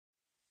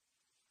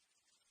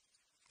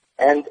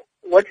And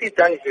what we've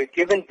done is we've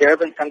given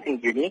Durban something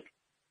unique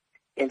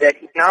in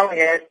that it now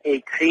has a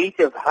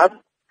creative hub,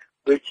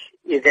 which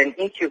is an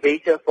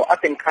incubator for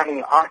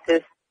up-and-coming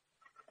artists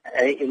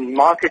in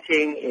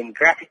marketing, in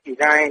graphic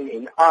design,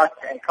 in arts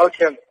and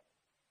culture,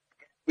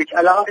 which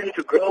allows them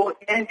to grow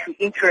and to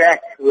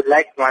interact with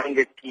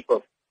like-minded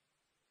people.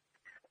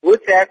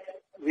 With that,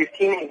 we've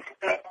seen an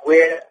instance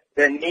where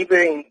the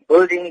neighboring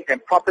buildings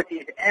and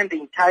properties and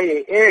the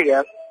entire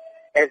area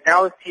has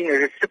now seen a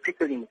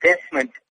reciprocal investment